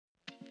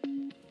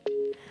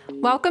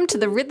Welcome to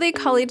the Ridley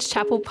College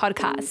Chapel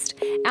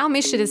podcast. Our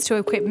mission is to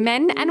equip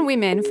men and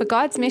women for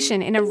God's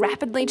mission in a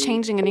rapidly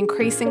changing and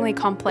increasingly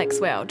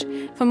complex world.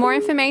 For more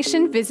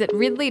information, visit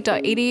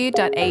ridley.edu.au.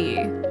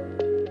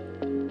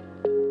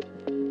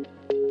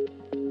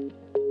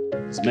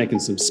 Just making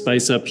some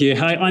space up here.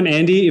 Hi, I'm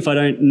Andy, if I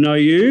don't know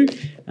you.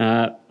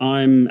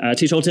 I'm a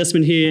teacher Old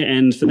Testament here,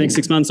 and for the next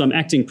 6 months I'm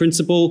acting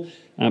principal.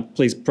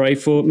 Please pray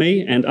for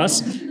me and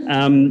us.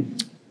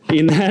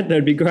 In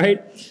that'd be great.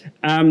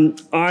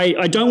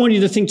 I don't want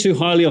you to think too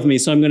highly of me,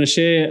 so I'm going to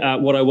share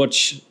what I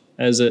watch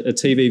as a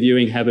TV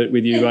viewing habit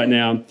with you right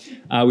now,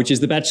 which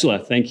is The Bachelor.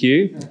 Thank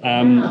you.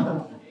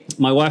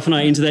 My wife and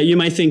I are into that. You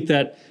may think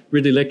that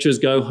Ridley lecturers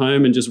go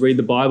home and just read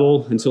the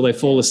Bible until they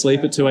fall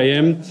asleep at 2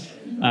 a.m.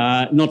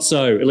 Not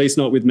so, at least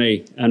not with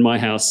me and my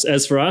house.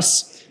 As for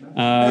us,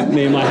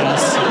 me and my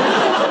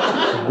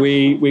house,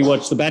 we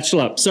watch The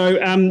Bachelor. So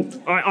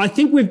I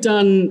think we've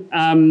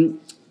done...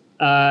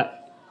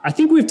 I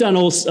think we've done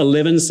all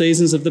 11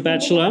 seasons of The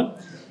Bachelor,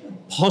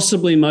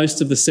 possibly most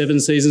of the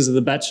 7 seasons of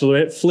The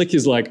Bachelorette. Flick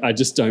is like, I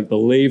just don't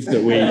believe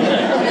that we...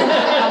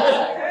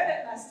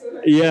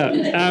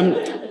 Yeah.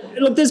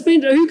 Look, there's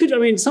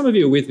been... some of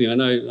you are with me. I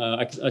know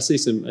I see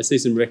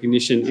some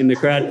recognition in the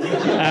crowd.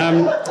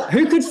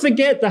 Who could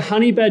forget the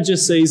Honey Badger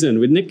season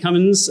with Nick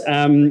Cummins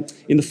in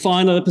the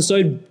final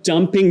episode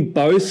dumping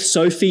both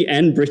Sophie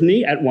and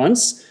Brittany at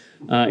once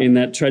in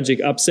that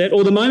tragic upset?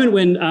 Or the moment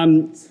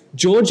when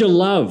Georgia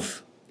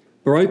Love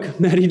broke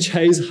Matty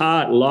J's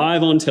heart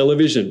live on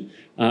television,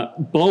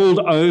 bowled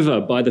over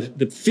by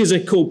the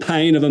physical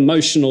pain of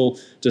emotional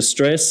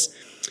distress.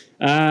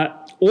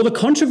 Or the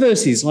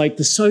controversies like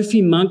the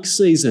Sophie Monk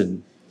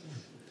season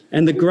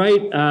and the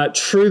great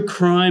true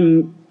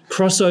crime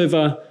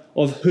crossover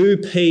of who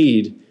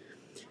peed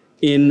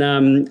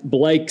in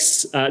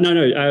Blake's,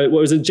 what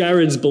was it,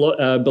 Jared's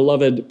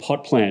beloved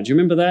pot plant. Do you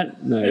remember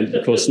that? No,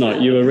 of course not.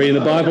 You were reading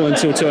the Bible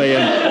until 2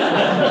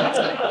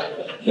 a.m.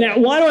 Now,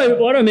 why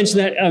do I mention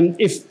that?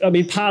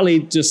 Partly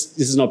just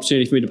this is an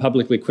opportunity for me to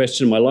publicly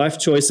question my life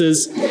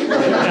choices.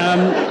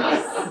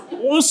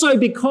 Also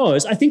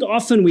because I think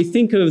often we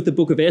think of the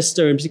book of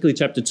Esther, and particularly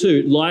chapter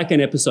 2, like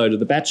an episode of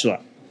The Bachelor,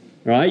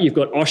 right? You've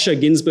got Osher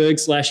Ginsburg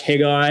 /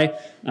 Haggai,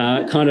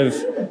 kind of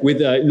with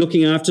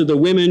looking after the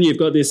women. You've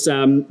got this,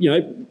 a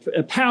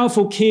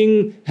powerful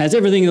king, has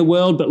everything in the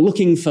world, but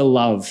looking for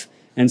love.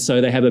 And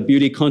so they have a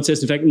beauty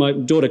contest. In fact, my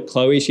daughter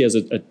Chloe, she has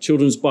a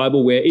children's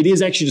Bible where it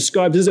is actually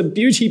described as a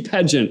beauty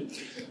pageant,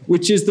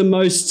 which is the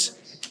most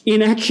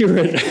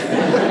inaccurate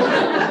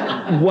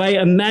way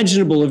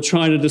imaginable of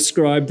trying to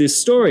describe this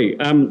story.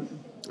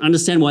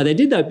 Understand why they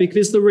did that,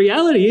 because the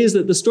reality is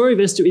that the story of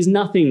Esther is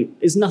nothing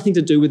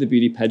to do with the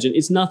beauty pageant.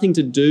 It's nothing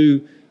to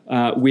do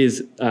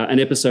with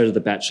an episode of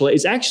The Bachelor.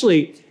 It's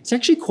actually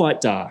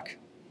quite dark.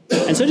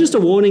 And so just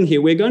a warning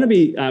here, we're going to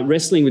be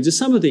wrestling with just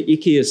some of the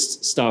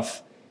ickiest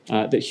stuff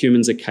that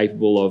humans are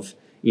capable of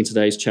in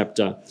today's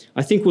chapter.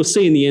 I think we'll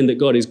see in the end that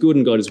God is good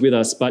and God is with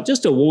us, but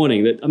just a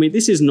warning that,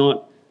 this is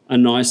not a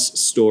nice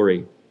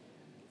story.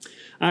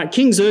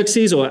 King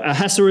Xerxes, or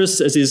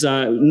Ahasuerus as is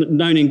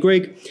known in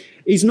Greek,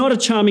 he's not a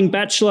charming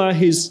bachelor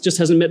who just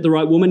hasn't met the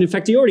right woman. In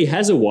fact, he already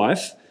has a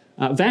wife,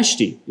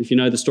 Vashti, if you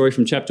know the story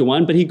from chapter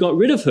 1, but he got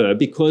rid of her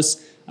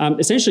because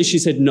essentially she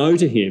said no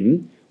to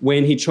him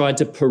when he tried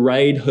to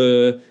parade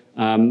her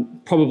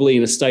probably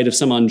in a state of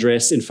some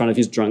undress in front of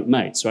his drunk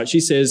mates, right? She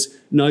says,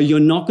 no, you're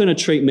not going to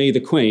treat me, the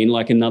queen,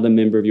 like another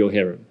member of your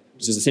harem,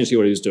 which is essentially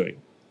what he was doing,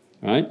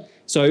 right?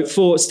 So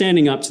for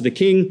standing up to the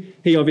king,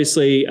 he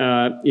obviously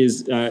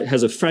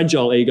has a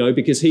fragile ego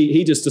because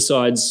he just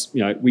decides,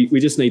 we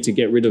just need to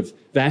get rid of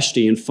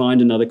Vashti and find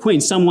another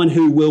queen, someone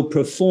who will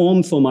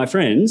perform for my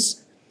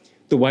friends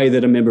the way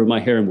that a member of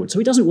my harem would. So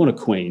he doesn't want a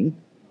queen.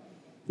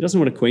 He doesn't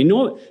want a queen.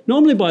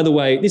 Normally, by the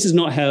way, this is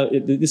not how,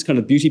 this kind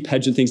of beauty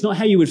pageant thing is not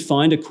how you would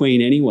find a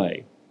queen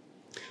anyway,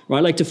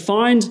 right? Like to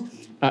find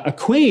a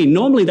queen,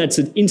 normally that's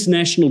an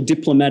international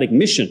diplomatic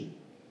mission,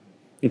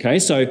 okay?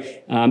 So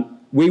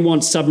we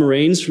want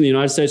submarines from the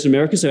United States of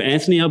America, so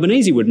Anthony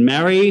Albanese would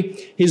marry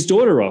his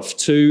daughter off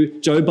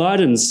to Joe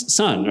Biden's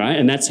son, right?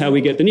 And that's how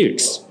we get the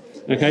nukes,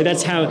 okay?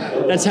 That's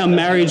how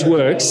marriage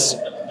works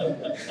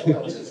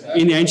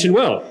in the ancient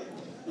world.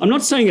 I'm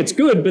not saying it's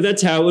good, but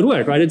that's how it would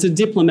work, right? It's a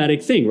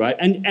diplomatic thing, right?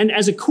 And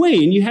as a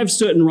queen, you have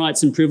certain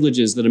rights and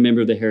privileges that a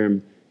member of the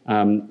harem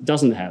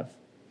doesn't have,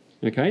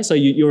 okay? So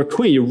you're a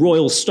queen, you're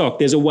royal stock.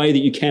 There's a way that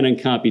you can and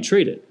can't be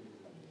treated.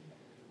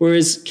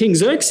 Whereas King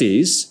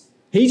Xerxes,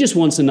 he just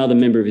wants another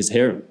member of his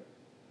harem,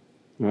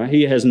 right?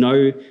 He has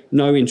no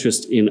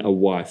interest in a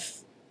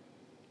wife.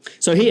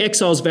 So he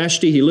exiles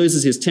Vashti, he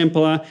loses his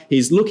Templar,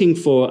 he's looking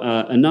for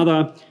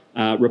another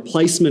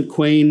replacement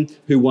queen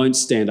who won't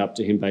stand up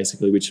to him,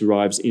 basically, which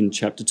arrives in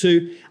chapter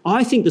 2.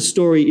 I think the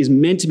story is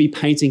meant to be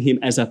painting him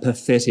as a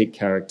pathetic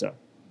character,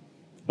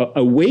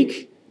 a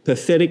weak,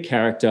 pathetic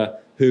character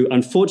who,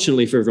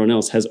 unfortunately for everyone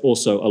else, has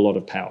also a lot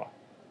of power.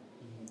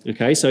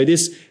 Okay, so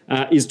this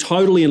is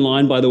totally in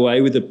line, by the way,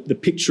 with the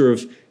picture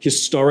of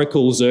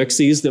historical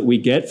Xerxes that we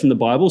get from the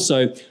Bible.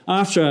 So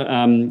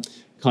after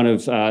kind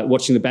of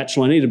watching The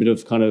Bachelor. I need a bit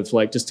of kind of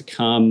like just to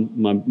calm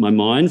my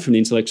mind from the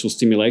intellectual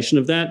stimulation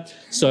of that.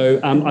 So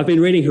I've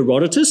been reading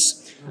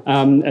Herodotus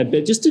a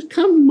bit just to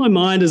calm my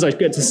mind as I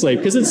get to sleep,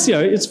 because it's,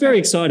 it's very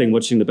exciting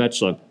watching The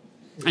Bachelor.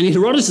 And in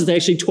Herodotus, they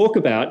actually talk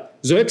about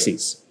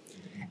Xerxes.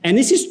 And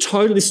this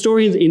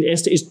story in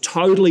Esther is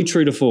totally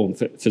true to form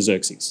for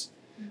Xerxes.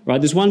 Right?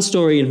 There's one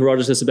story in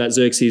Herodotus about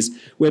Xerxes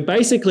where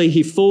basically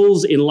he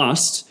falls in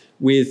lust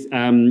with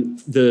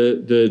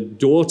the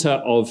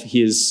daughter of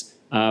his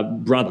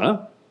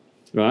brother,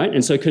 right?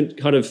 And so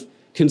kind of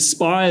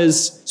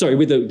conspires,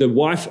 with the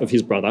wife of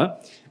his brother,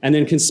 and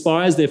then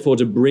conspires, therefore,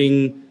 to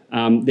bring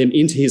them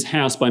into his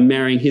house by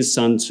marrying his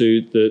son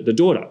to the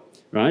daughter,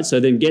 right? So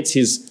then gets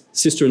his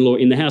sister-in-law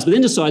in the house, but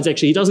then decides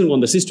actually he doesn't want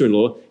the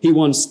sister-in-law, he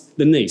wants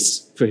the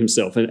niece for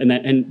himself.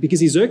 And because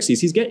he's Xerxes,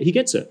 he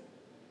gets it,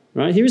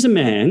 right? Here is a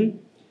man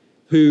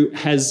who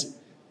has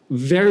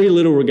very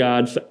little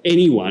regard for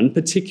anyone,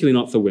 particularly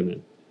not for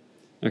women,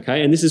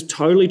 okay? And this is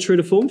totally true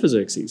to form for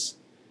Xerxes,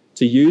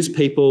 to use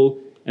people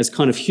as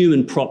kind of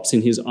human props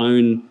in his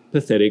own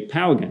pathetic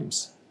power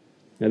games.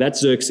 Now that's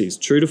Xerxes,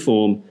 true to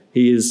form.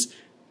 He is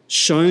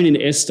shown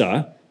in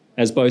Esther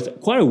as both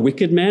quite a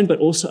wicked man, but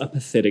also a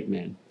pathetic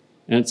man.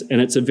 And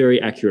it's a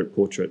very accurate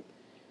portrait.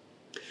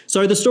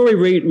 So the story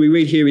we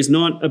read here is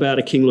not about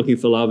a king looking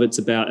for love. It's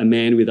about a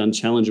man with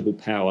unchallengeable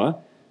power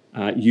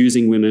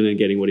using women and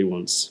getting what he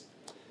wants.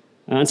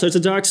 And so it's a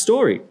dark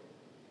story.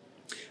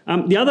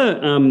 The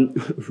other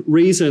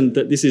reason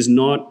that this is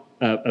not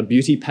a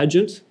beauty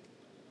pageant,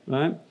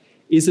 right,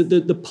 is that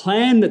the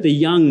plan that the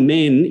young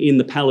men in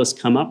the palace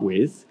come up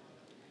with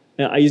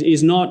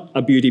is not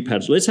a beauty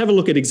pageant. Let's have a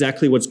look at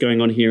exactly what's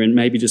going on here and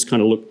maybe just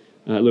kind of look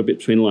a little bit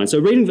between the lines. So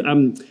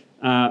reading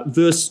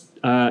verse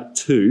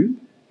 2,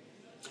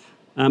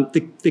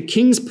 the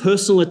king's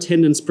personal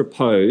attendants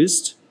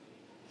proposed,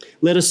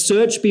 "Let a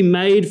search be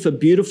made for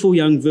beautiful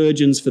young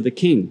virgins for the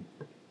king.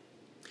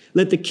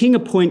 Let the king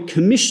appoint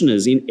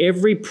commissioners in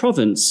every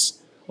province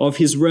of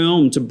his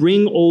realm to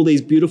bring all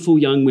these beautiful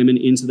young women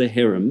into the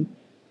harem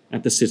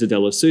at the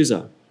citadel of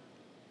Susa.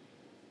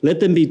 Let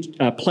them be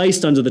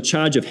placed under the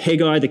charge of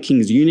Hegai, the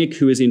king's eunuch,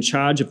 who is in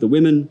charge of the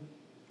women,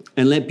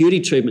 and let beauty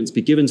treatments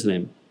be given to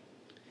them.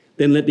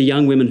 Then let the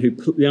young woman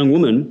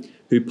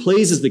who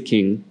pleases the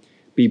king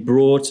be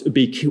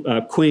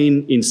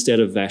queen instead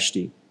of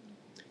Vashti."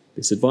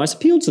 This advice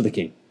appealed to the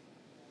king,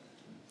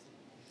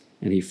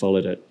 and he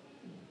followed it.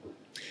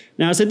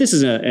 Now, I said this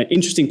is an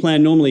interesting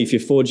plan. Normally, if you're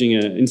forging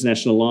an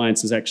international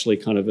alliance, there's actually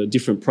kind of a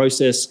different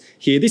process.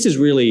 Here, this is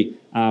really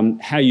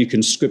how you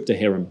conscript a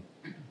harem,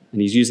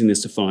 and he's using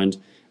this to find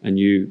a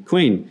new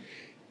queen.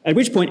 At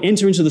which point,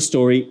 enter into the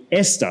story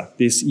Esther,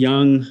 this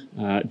young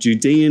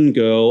Judean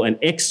girl, an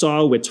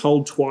exile. We're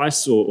told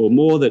twice or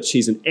more that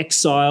she's an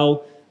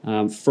exile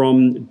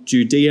from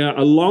Judea,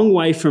 a long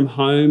way from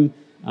home.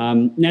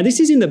 Now, this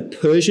is in the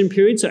Persian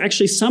period, so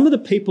actually some of the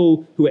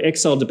people who were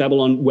exiled to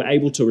Babylon were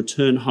able to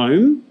return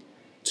home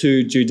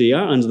to Judea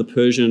under the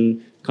Persian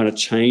kind of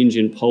change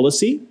in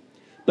policy,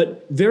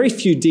 but very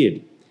few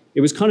did.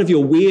 It was kind of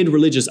your weird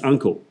religious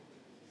uncle,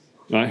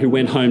 right, who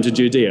went home to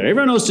Judea.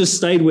 Everyone else just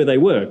stayed where they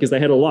were because they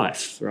had a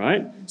life,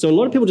 right? So a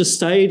lot of people just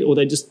stayed, or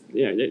they just,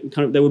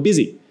 they were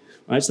busy,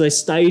 right? So they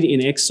stayed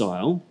in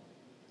exile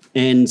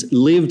and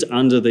lived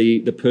under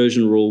the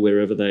Persian rule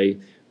wherever they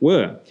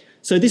were.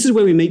 So this is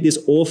where we meet this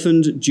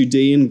orphaned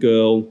Judean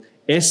girl,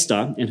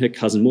 Esther, and her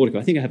cousin Mordecai.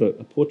 I think I have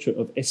a portrait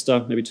of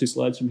Esther, maybe 2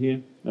 slides from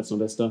here. That's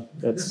not Esther,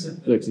 that's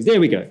Xerxes. There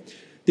we go.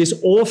 This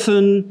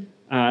orphan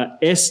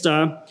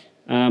Esther,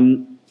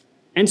 and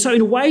so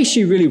in a way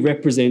she really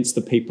represents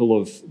the people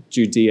of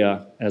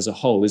Judea as a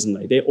whole, isn't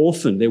they? They're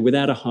orphaned, they're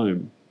without a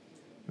home,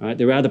 right?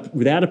 They're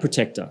without a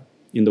protector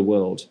in the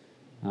world,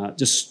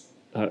 just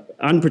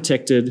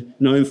unprotected,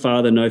 no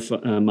father, no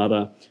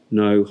mother,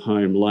 no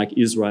home, like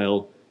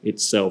Israel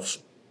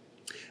itself.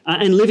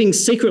 And living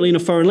secretly in a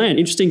foreign land.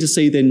 Interesting to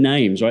see their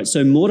names, right?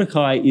 So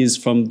Mordecai is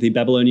from the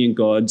Babylonian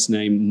god's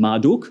name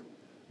Marduk,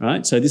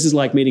 right? So this is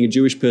like meeting a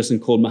Jewish person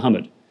called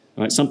Muhammad,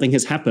 right? Something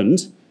has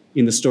happened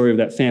in the story of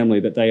that family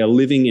that they are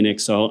living in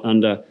exile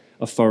under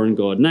a foreign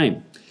god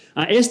name.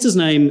 Esther's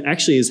name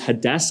actually is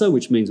Hadassah,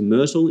 which means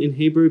myrtle in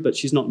Hebrew, but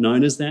she's not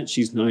known as that.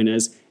 She's known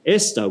as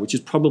Esther, which is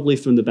probably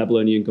from the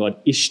Babylonian god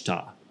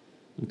Ishtar.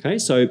 Okay,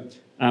 so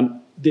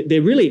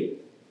they're really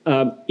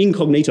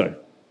incognito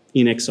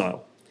in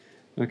exile.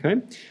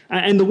 Okay,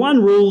 and the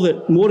one rule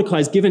that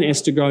Mordecai's given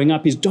Esther growing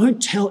up is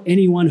don't tell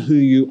anyone who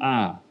you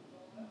are.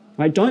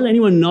 Right? Don't let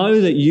anyone know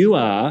that you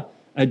are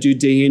a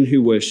Judean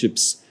who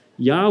worships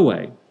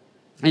Yahweh.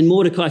 And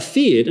Mordecai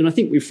feared, and I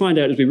think we find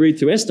out as we read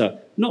through Esther,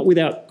 not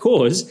without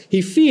cause,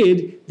 he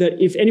feared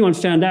that if anyone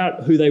found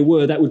out who they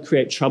were, that would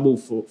create trouble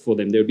for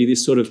them. There would be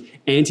this sort of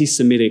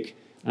anti-Semitic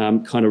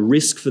kind of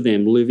risk for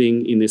them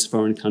living in this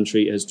foreign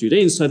country as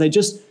Judeans. So they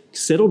just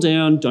settle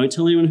down, don't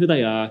tell anyone who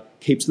they are,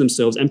 keep to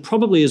themselves, and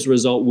probably as a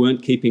result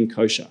weren't keeping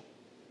kosher.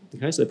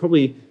 Okay, so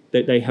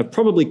they have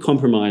probably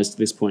compromised at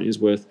this point, is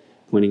worth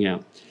pointing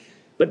out.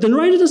 But the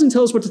narrator doesn't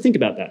tell us what to think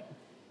about that,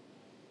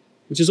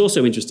 which is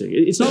also interesting.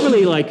 It's not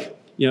really like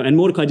and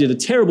Mordecai did a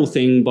terrible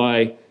thing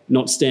by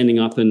not standing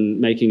up and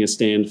making a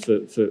stand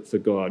for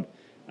God.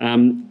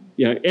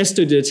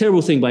 Esther did a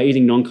terrible thing by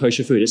eating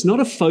non-kosher food. It's not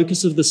a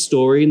focus of the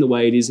story in the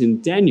way it is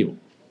in Daniel,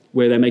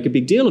 where they make a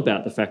big deal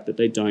about the fact that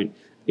they don't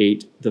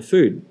eat the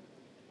food.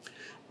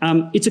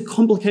 It's a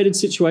complicated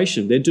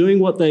situation. They're doing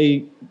what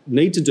they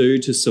need to do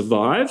to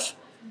survive.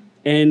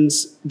 And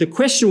the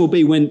question will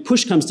be, when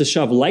push comes to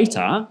shove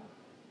later,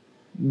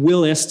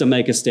 will Esther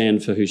make a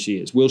stand for who she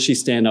is? Will she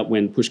stand up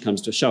when push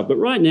comes to shove? But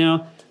right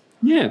now,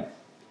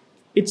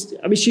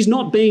 she's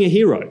not being a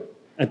hero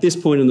at this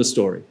point in the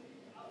story,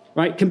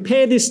 right?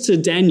 Compare this to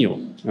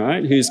Daniel,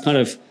 right? Who's kind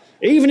of,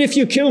 even if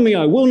you kill me,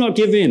 I will not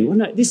give in. Well,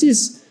 no,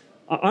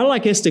 I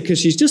like Esther because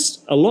she's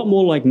just a lot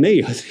more like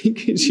me, I think.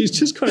 She's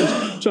just kind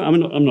of,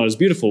 I'm not as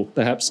beautiful,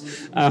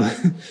 perhaps,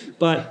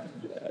 but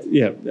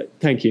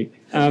thank you.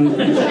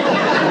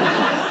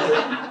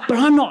 But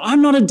I'm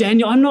not a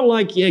Daniel. I'm not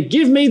like,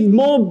 give me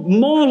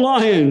more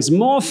lions,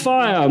 more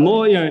fire,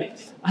 more,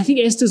 I think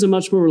Esther's a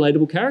much more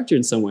relatable character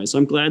in some ways. So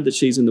I'm glad that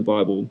she's in the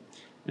Bible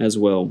as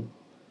well.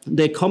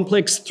 They're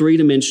complex,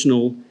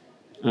 three-dimensional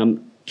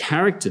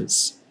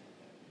characters.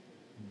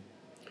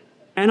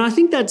 And I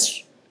think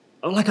that's,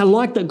 I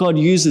like that God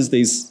uses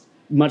these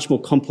much more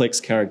complex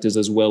characters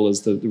as well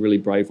as the really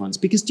brave ones.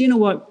 Because do you know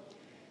what?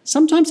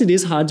 Sometimes it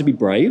is hard to be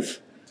brave.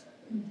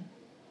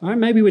 All right,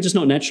 maybe we're just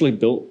not naturally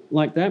built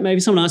like that.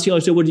 Maybe someone asks you,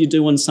 what do you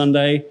do on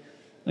Sunday?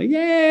 Like,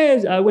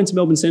 I went to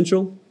Melbourne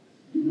Central,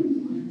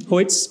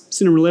 Hoyts,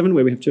 Cinema 11,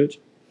 where we have church.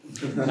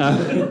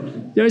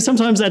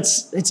 Sometimes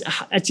it's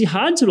actually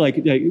hard to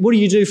what do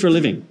you do for a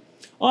living?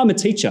 Oh, I'm a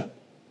teacher.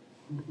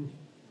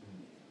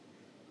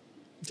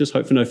 Just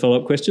hope for no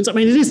follow-up questions. I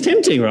mean, it is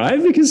tempting,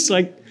 right? Because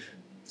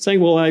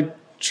saying, I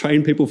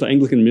train people for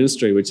Anglican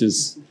ministry, which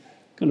is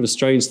kind of a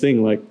strange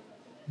thing,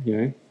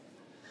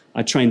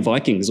 I train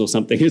Vikings or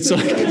something. It's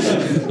like,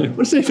 what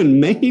does it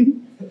even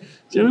mean? Do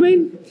you know what I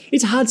mean?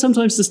 It's hard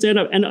sometimes to stand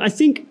up. And I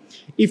think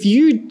if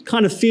you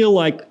kind of feel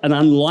like an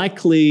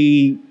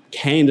unlikely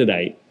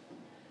candidate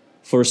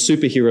for a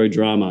superhero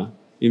drama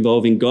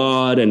involving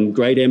God and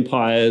great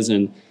empires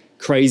and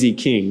crazy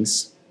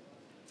kings,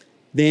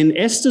 then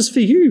Esther's for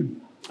you.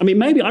 I mean,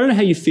 maybe, I don't know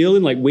how you feel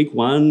in week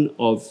 1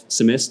 of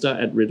semester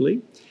at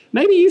Ridley.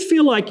 Maybe you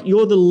feel like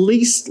you're the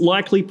least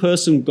likely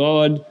person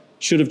God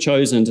should have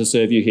chosen to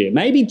serve you here.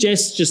 Maybe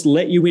Jess just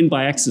let you in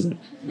by accident.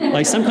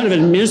 Some kind of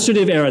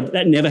administrative error.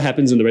 That never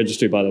happens in the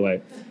registry, by the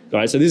way.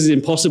 Right, so this is an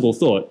impossible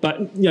thought.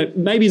 But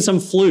maybe some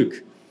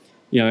fluke,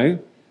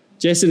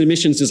 Jess in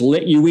admissions just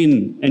let you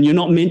in and you're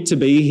not meant to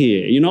be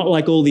here. You're not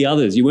like all the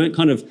others. You weren't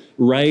kind of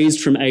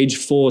raised from age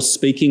 4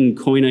 speaking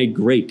Koine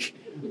Greek,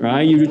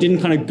 right? You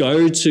didn't kind of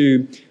go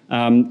to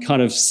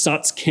kind of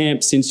Suts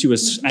camp since you were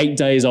 8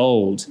 days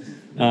old.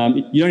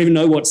 You don't even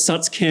know what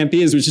Suts camp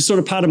is, which is sort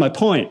of part of my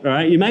point,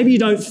 right? Maybe you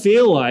don't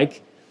feel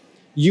like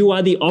you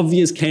are the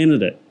obvious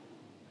candidate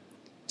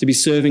to be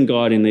serving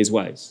God in these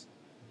ways.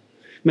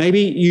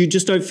 Maybe you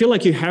just don't feel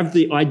like you have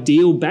the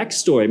ideal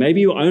backstory. Maybe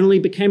you only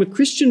became a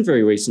Christian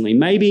very recently.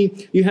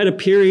 Maybe you had a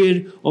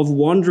period of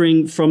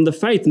wandering from the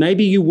faith.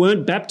 Maybe you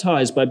weren't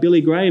baptized by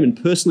Billy Graham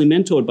and personally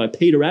mentored by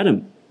Peter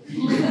Adam.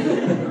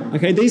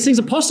 Okay, these things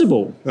are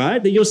possible,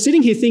 right? That you're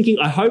sitting here thinking,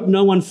 I hope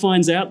no one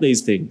finds out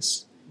these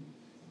things.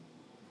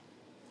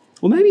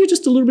 Or maybe you're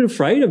just a little bit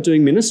afraid of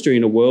doing ministry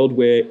in a world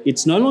where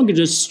it's no longer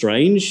just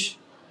strange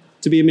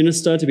to be a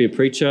minister, to be a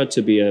preacher,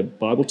 to be a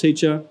Bible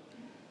teacher.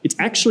 It's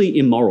actually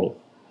immoral.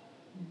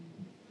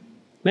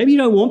 Maybe you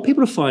don't want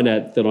people to find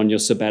out that on your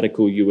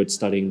sabbatical you were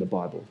studying the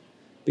Bible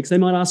because they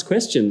might ask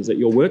questions at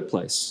your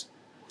workplace.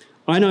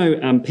 I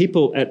know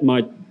people at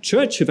my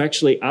church have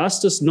actually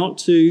asked us not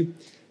to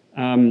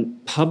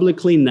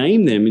publicly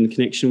name them in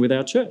connection with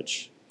our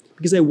church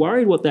because they're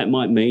worried what that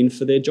might mean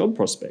for their job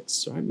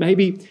prospects. Right?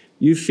 Maybe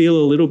you feel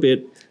a little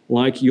bit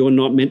like you're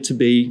not meant to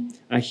be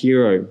a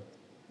hero.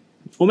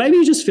 Or maybe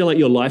you just feel like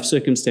your life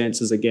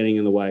circumstances are getting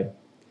in the way.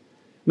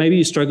 Maybe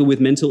you struggle with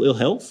mental ill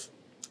health.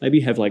 Maybe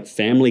you have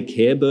family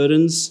care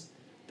burdens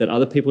that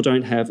other people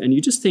don't have, and you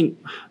just think,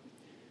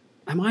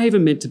 am I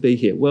even meant to be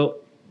here? Well,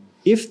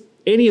 if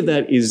any of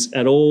that is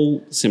at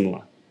all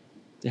similar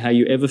to how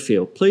you ever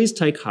feel, please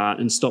take heart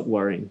and stop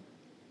worrying.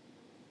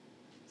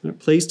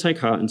 Please take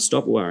heart and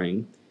stop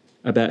worrying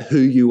about who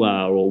you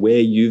are or where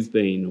you've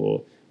been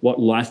or what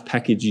life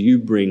package you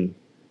bring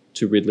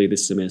to Ridley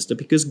this semester,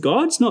 because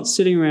God's not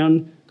sitting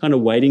around kind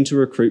of waiting to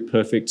recruit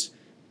perfect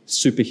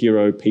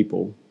superhero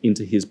people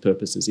into his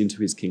purposes,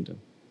 into his kingdom.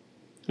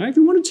 Now, if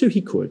he wanted to,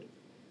 he could.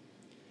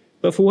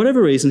 But for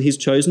whatever reason, he's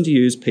chosen to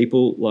use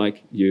people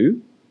like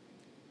you,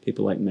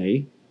 people like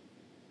me,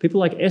 people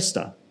like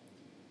Esther,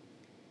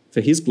 for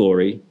his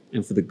glory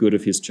and for the good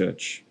of his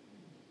church.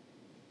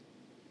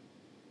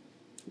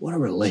 What a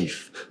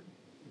relief.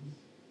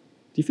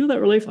 Do you feel that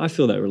relief? I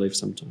feel that relief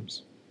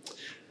sometimes.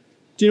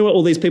 Do you know what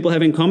all these people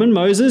have in common?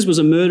 Moses was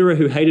a murderer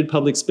who hated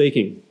public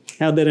speaking.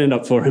 How'd that end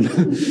up for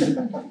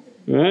him?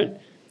 Right?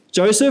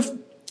 Joseph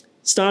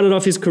started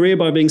off his career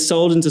by being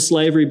sold into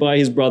slavery by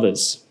his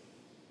brothers.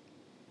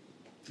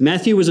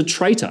 Matthew was a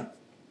traitor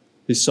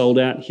who sold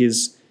out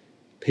his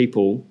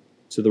people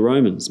to the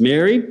Romans.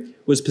 Mary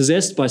was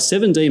possessed by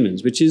 7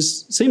 demons, which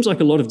seems like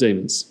a lot of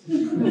demons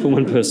for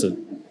one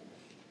person.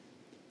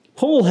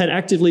 Paul had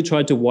actively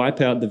tried to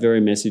wipe out the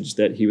very message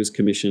that he was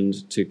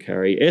commissioned to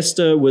carry.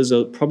 Esther was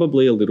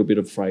probably a little bit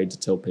afraid to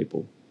tell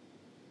people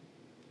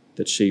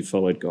that she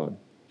followed God.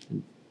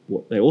 And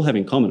what they all have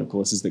in common, of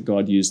course, is that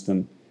God used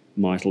them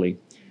mightily.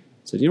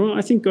 So, you know what?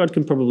 I think God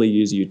can probably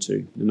use you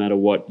too, no matter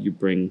what you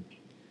bring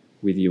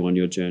with you on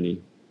your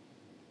journey.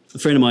 A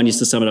friend of mine used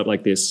to sum it up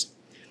like this.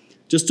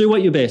 Just do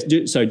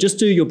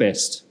your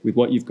best with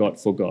what you've got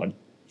for God.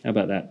 How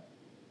about that?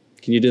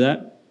 Can you do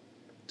that?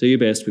 Do your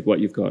best with what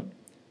you've got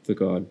for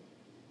God.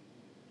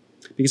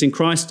 Because in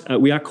Christ,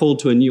 we are called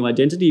to a new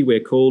identity.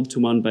 We're called to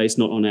one based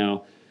not on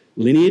our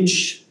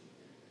lineage,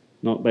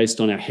 not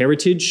based on our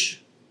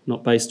heritage,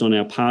 not based on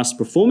our past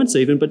performance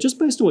even, but just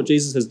based on what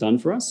Jesus has done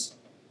for us.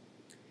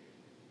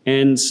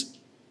 And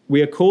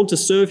we are called to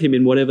serve him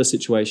in whatever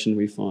situation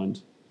we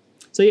find.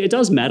 So it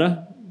does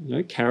matter.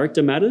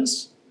 Character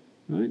matters.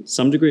 Right?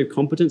 Some degree of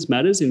competence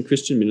matters in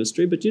Christian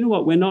ministry, but you know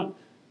what? We're not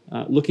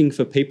looking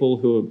for people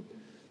who are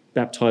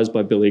baptized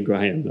by Billy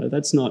Graham. No,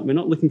 we're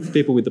not looking for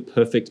people with the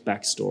perfect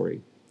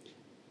backstory.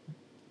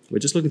 We're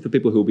just looking for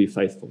people who will be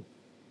faithful.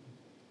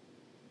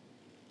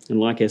 And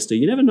like Esther,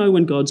 you never know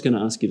when God's going to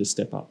ask you to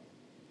step up.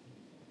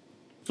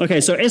 Okay,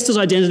 so Esther's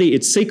identity,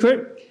 it's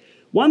secret.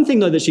 One thing,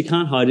 though, that she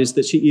can't hide is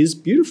that she is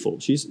beautiful.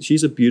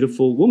 She's a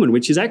beautiful woman,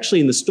 which is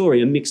actually in the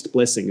story a mixed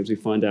blessing, as we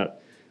find out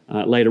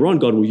later on.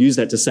 God will use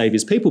that to save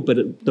his people, but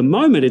at the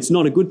moment it's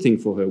not a good thing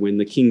for her when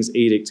the king's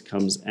edict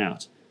comes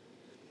out.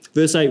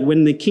 Verse 8,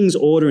 when the king's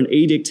order and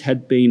edict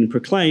had been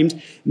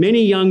proclaimed,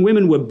 many young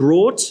women were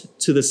brought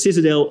to the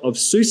citadel of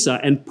Susa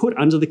and put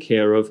under the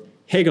care of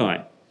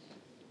Hegai.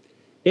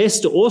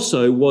 Esther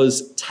also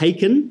was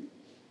taken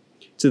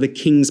to the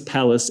king's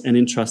palace and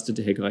entrusted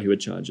to Hegai, who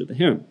had charge of the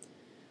harem.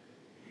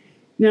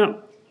 Now,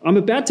 I'm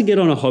about to get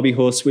on a hobby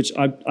horse, which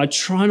I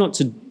try not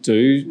to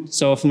do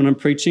so often when I'm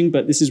preaching,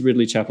 but this is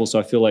Ridley Chapel, so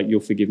I feel like you'll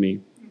forgive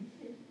me.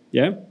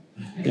 Yeah?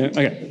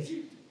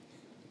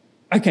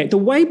 Okay, the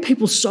way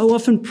people so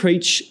often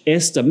preach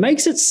Esther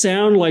makes it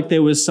sound like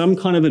there was some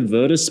kind of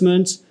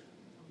advertisement,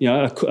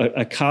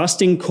 a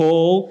casting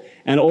call,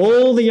 and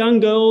all the young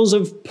girls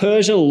of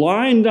Persia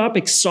lined up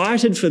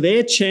excited for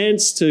their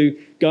chance to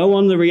go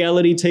on the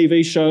reality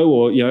TV show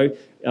or,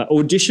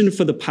 audition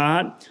for the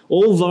part,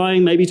 all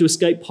vying maybe to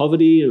escape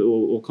poverty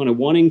or kind of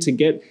wanting to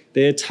get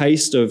their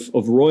taste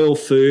of royal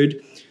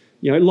food,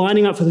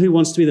 lining up for who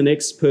wants to be the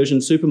next Persian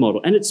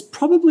supermodel. And it's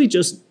probably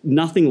just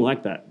nothing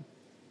like that.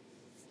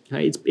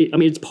 Okay?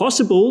 It's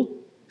possible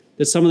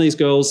that some of these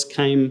girls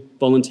came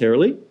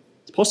voluntarily.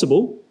 It's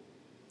possible.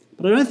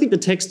 But I don't think the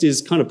text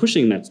is kind of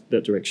pushing in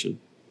that direction.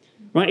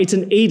 Right? It's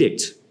an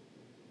edict,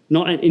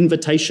 not an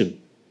invitation.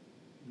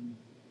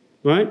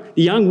 Right?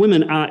 The young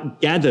women are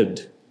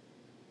gathered.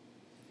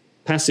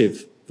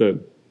 Passive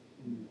verb.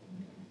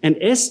 And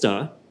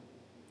Esther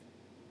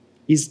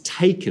is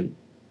taken.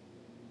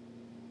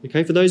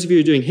 Okay, for those of you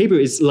who are doing Hebrew,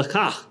 it's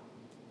lakach.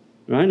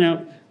 Right?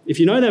 Now, if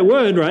you know that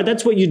word, right,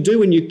 that's what you do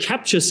when you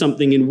capture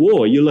something in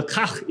war. You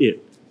lakach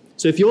it.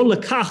 So if you're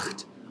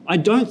lakacht, I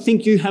don't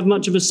think you have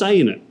much of a say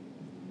in it.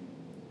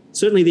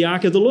 Certainly the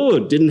Ark of the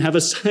Lord didn't have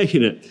a say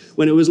in it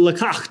when it was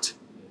lakacht.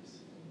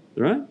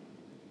 Right?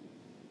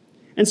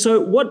 And so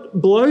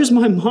what blows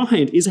my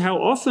mind is how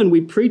often we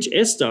preach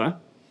Esther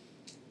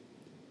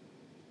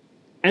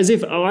as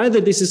if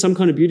either this is some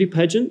kind of beauty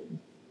pageant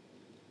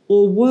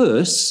or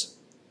worse,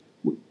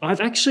 I've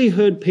actually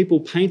heard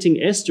people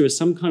painting Esther as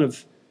some kind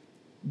of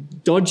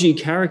dodgy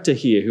character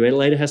here who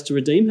later has to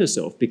redeem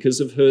herself because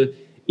of her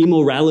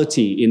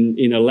immorality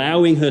in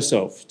allowing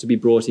herself to be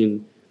brought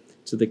in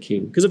to the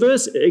king. Because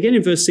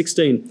in verse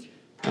 16,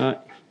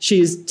 she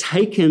is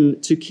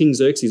taken to King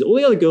Xerxes. All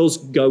the other girls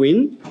go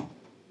in,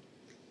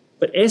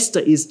 but Esther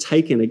is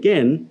taken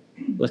again,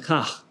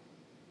 lakach.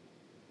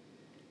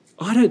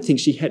 I don't think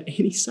she had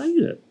any say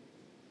in it.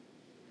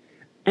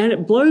 And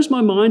it blows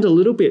my mind a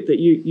little bit that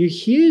you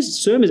hear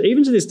sermons,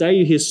 even to this day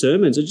you hear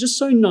sermons, are just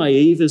so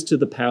naive as to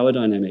the power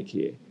dynamic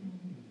here.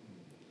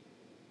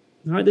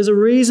 Right? There's a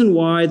reason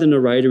why the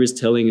narrator is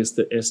telling us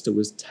that Esther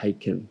was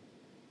taken.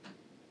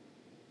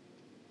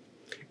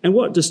 And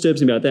what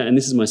disturbs me about that, and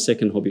this is my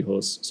second hobby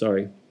horse,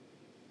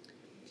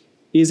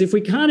 is if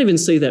we can't even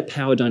see that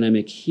power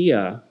dynamic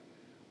here,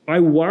 I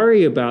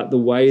worry about the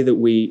way that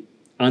we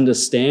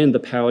understand the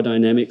power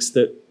dynamics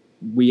that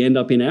we end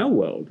up in our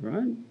world,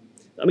 right?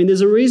 I mean,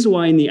 there's a reason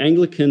why in the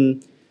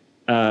Anglican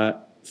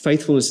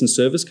faithfulness and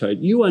service code,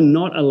 you are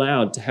not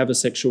allowed to have a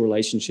sexual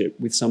relationship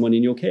with someone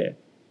in your care.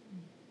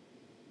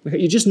 Okay?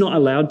 You're just not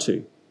allowed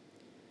to.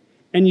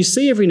 And you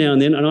see every now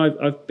and then, and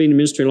I've been in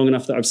ministry long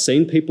enough that I've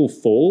seen people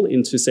fall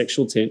into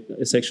sexual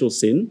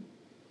sin,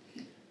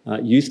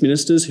 youth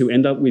ministers who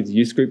end up with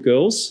youth group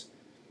girls,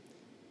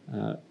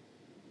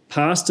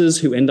 pastors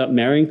who end up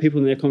marrying people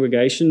in their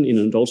congregation in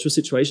an adulterous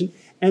situation,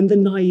 and the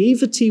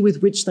naivety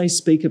with which they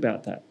speak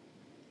about that,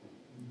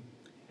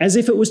 as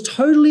if it was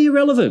totally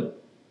irrelevant.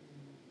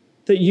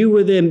 that you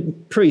were their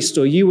priest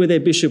or you were their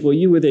bishop or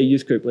you were their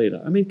youth group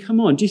leader. I mean, come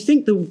on. Do you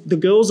think the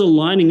girls are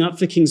lining up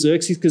for King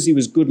Xerxes because he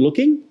was good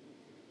looking?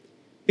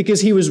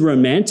 Because he was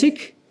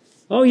romantic?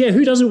 Oh yeah,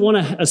 who doesn't want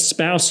a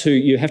spouse who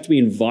you have to be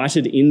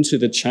invited into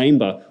the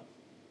chamber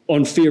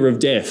on fear of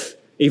death,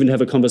 even to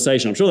have a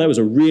conversation? I'm sure that was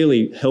a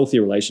really healthy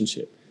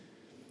relationship.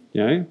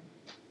 You know?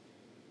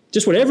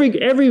 Just what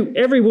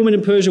every woman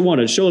in Persia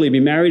wanted, surely, be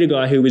married a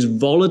guy who is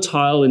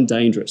volatile and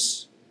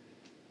dangerous.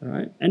 All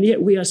right? And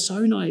yet we are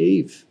so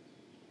naive.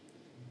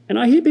 And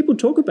I hear people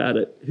talk about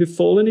it who've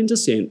fallen into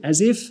sin as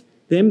if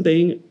them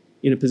being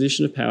in a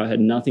position of power had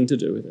nothing to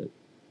do with it.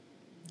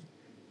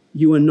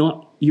 You are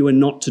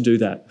not to do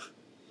that.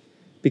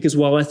 Because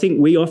while I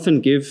think we often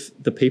give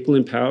the people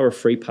in power a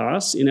free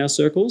pass in our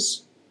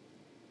circles,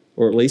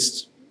 or at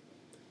least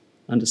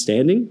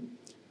understanding,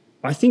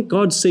 I think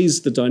God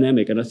sees the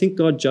dynamic, and I think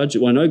I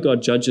know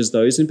God judges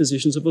those in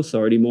positions of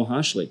authority more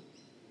harshly.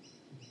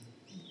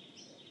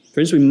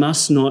 Friends, we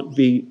must not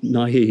be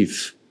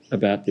naive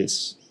about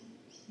this.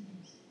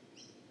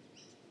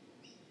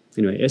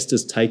 Anyway,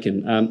 Esther's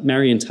taken.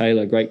 Marion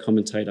Taylor, great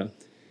commentator,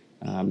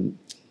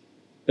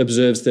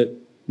 observes that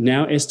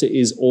now Esther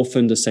is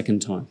orphaned a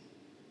second time.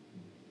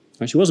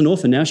 She wasn't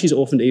orphaned, now she's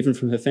orphaned even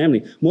from her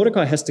family.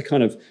 Mordecai has to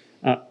kind of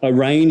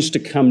arrange to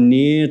come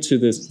near to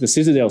the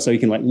citadel so he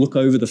can look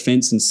over the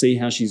fence and see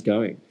how she's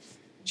going.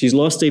 She's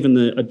lost even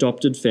the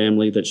adopted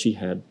family that she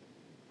had.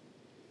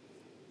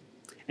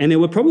 And there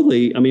were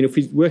probably, if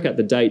we work out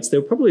the dates,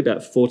 there were probably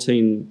about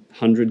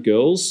 1,400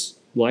 girls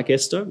like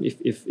Esther,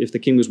 if the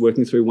king was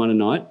working through one a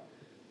night.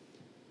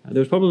 There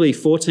was probably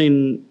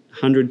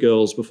 1,400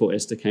 girls before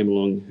Esther came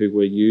along who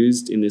were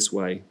used in this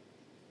way.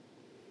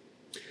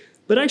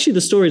 But actually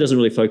the story doesn't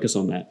really focus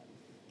on that.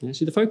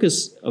 Actually, the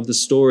focus of the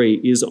story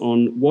is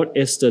on what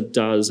Esther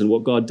does and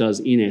what God does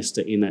in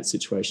Esther in that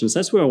situation. So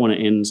that's where I want to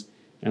end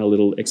our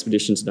little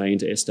expedition today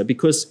into Esther,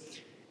 because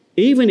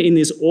even in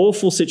this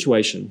awful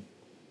situation,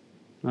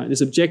 right,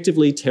 this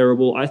objectively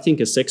terrible, I think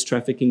a sex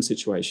trafficking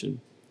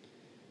situation,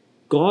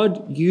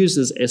 God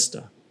uses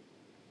Esther.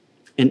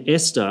 And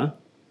Esther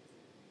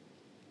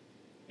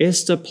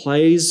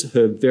plays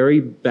her very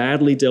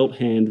badly dealt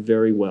hand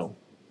very well.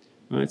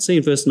 Right, see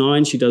in verse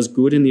 9, she does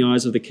good in the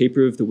eyes of the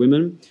keeper of the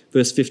women.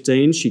 Verse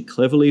 15, she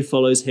cleverly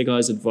follows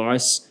Haggai's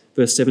advice.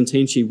 Verse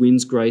 17, she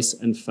wins grace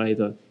and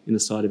favour in the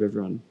sight of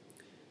everyone.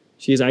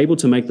 She is able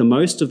to make the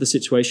most of the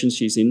situation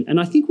she's in. And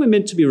I think we're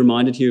meant to be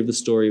reminded here of the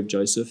story of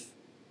Joseph,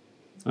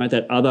 right,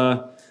 that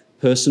other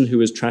person who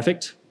was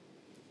trafficked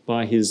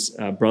by his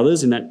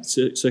brothers in that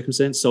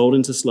circumstance, sold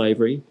into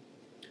slavery,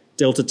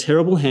 dealt a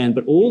terrible hand,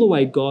 but all the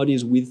way God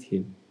is with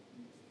him.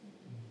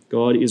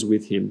 God is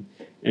with him.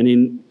 And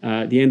in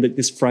the end, that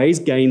this phrase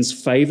gains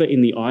favour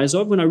in the eyes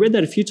of. When I read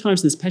that a few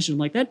times in this passage, I'm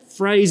like, that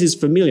phrase is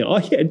familiar. Oh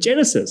yeah,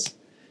 Genesis,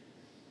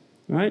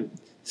 right?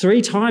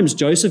 3 times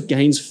Joseph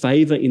gains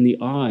favour in the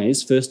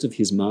eyes, first of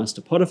his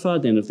master Potiphar,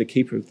 then of the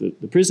keeper of the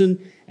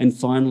prison, and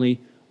finally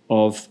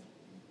of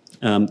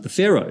the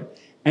Pharaoh.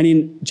 And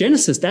in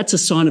Genesis, that's a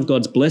sign of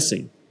God's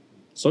blessing.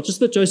 It's not just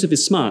that Joseph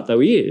is smart, though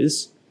he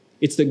is.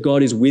 It's that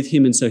God is with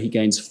him, and so he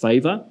gains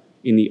favour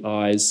in the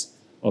eyes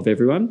of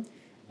everyone.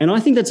 And I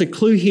think that's a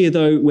clue here,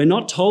 though. We're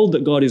not told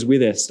that God is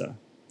with Esther.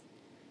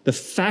 The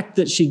fact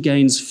that she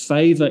gains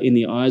favour in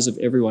the eyes of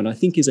everyone, I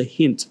think, is a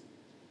hint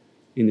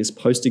in this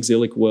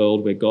post-exilic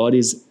world where God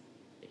is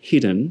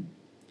hidden,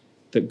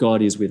 that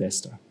God is with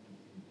Esther.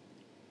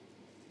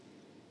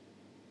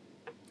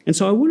 And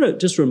so I want to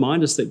just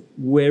remind us that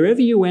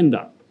wherever you end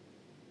up,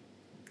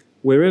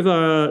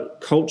 wherever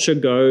culture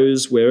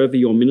goes, wherever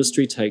your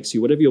ministry takes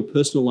you, whatever your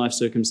personal life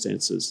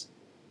circumstances,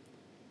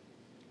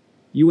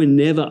 you are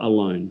never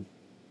alone.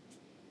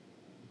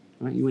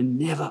 Right? You are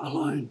never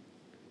alone.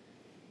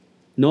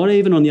 Not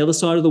even on the other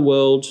side of the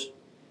world,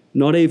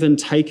 not even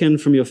taken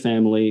from your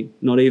family,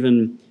 not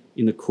even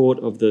in the court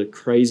of the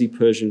crazy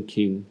Persian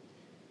king.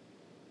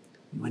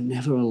 You are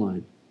never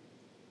alone.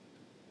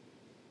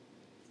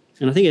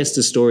 And I think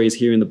Esther's story is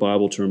here in the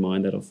Bible to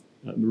remind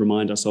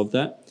us of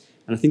that.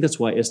 And I think that's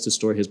why Esther's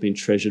story has been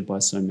treasured by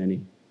so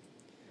many,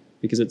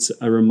 because it's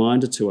a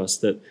reminder to us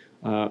that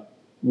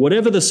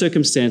whatever the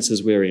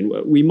circumstances we're in,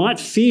 we might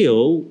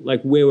feel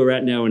like where we're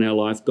at now in our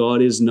life,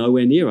 God is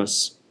nowhere near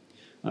us.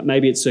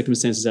 Maybe it's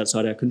circumstances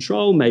outside our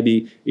control.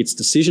 Maybe it's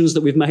decisions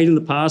that we've made in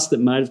the past that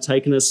might have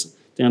taken us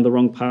down the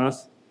wrong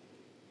path.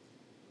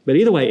 But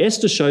either way,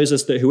 Esther shows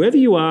us that whoever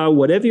you are,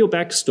 whatever your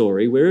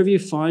backstory, wherever you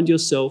find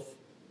yourself,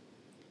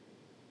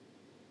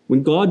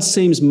 when God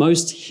seems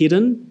most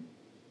hidden,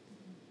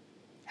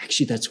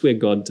 actually that's where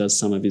God does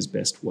some of his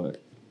best work.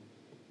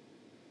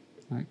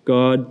 Right?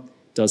 God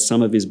does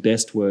some of his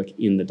best work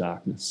in the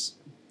darkness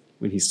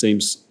when he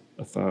seems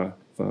a far,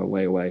 far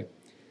way away.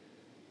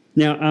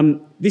 Now,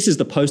 this is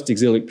the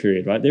post-exilic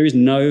period, right? There is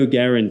no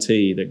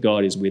guarantee that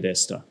God is with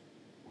Esther.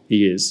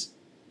 He is.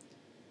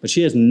 But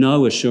she has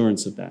no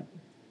assurance of that.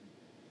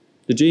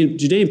 The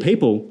Judean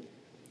people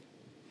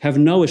have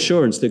no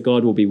assurance that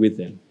God will be with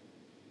them.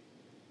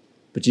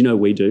 But you know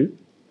we do.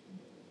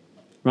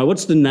 Right?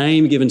 What's the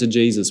name given to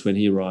Jesus when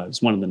he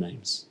arrives? One of the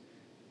names.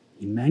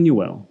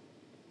 Emmanuel,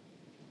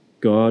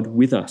 God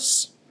with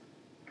us.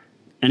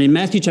 And in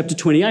Matthew chapter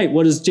 28,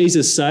 what does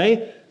Jesus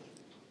say?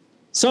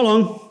 So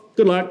long,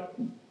 good luck.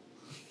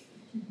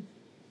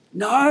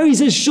 No, he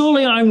says,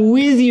 surely I'm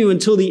with you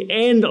until the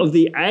end of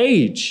the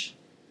age.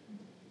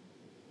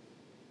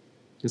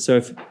 And so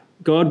if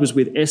God was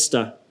with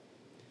Esther,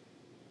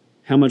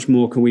 how much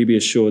more can we be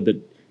assured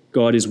that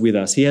God is with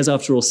us? He has,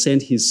 after all,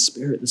 sent his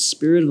Spirit. The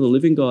Spirit of the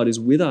living God is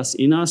with us,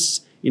 in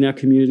our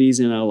communities,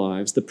 in our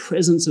lives. The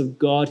presence of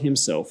God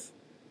himself.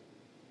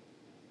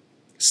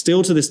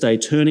 Still to this day,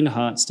 turning our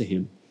hearts to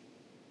him,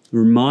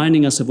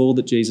 reminding us of all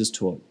that Jesus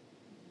taught,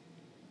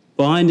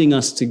 binding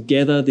us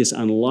together, this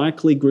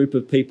unlikely group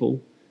of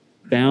people,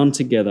 bound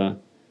together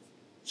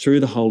through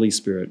the Holy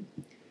Spirit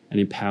and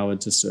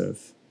empowered to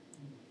serve.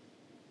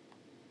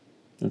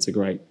 That's a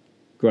great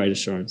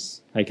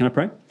assurance. Hey, can I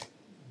pray?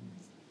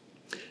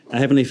 Our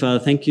Heavenly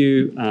Father, thank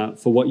you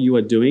for what you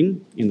are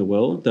doing in the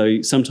world.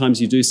 Though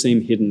sometimes you do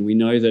seem hidden, we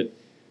know that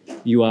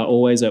you are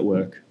always at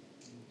work.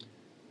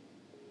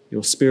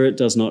 Your Spirit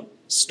does not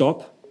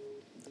stop,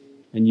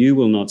 and you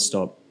will not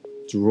stop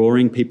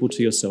drawing people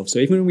to yourself. So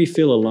even when we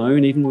feel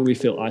alone, even when we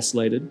feel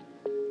isolated,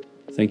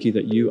 thank you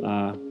that you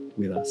are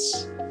with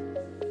us.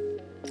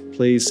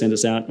 Please send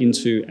us out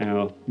into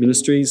our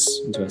ministries,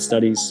 into our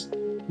studies,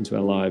 into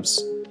our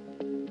lives,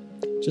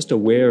 just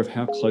aware of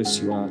how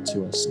close you are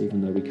to us,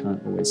 even though we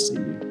can't always see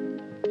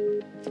you.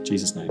 In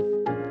Jesus' name.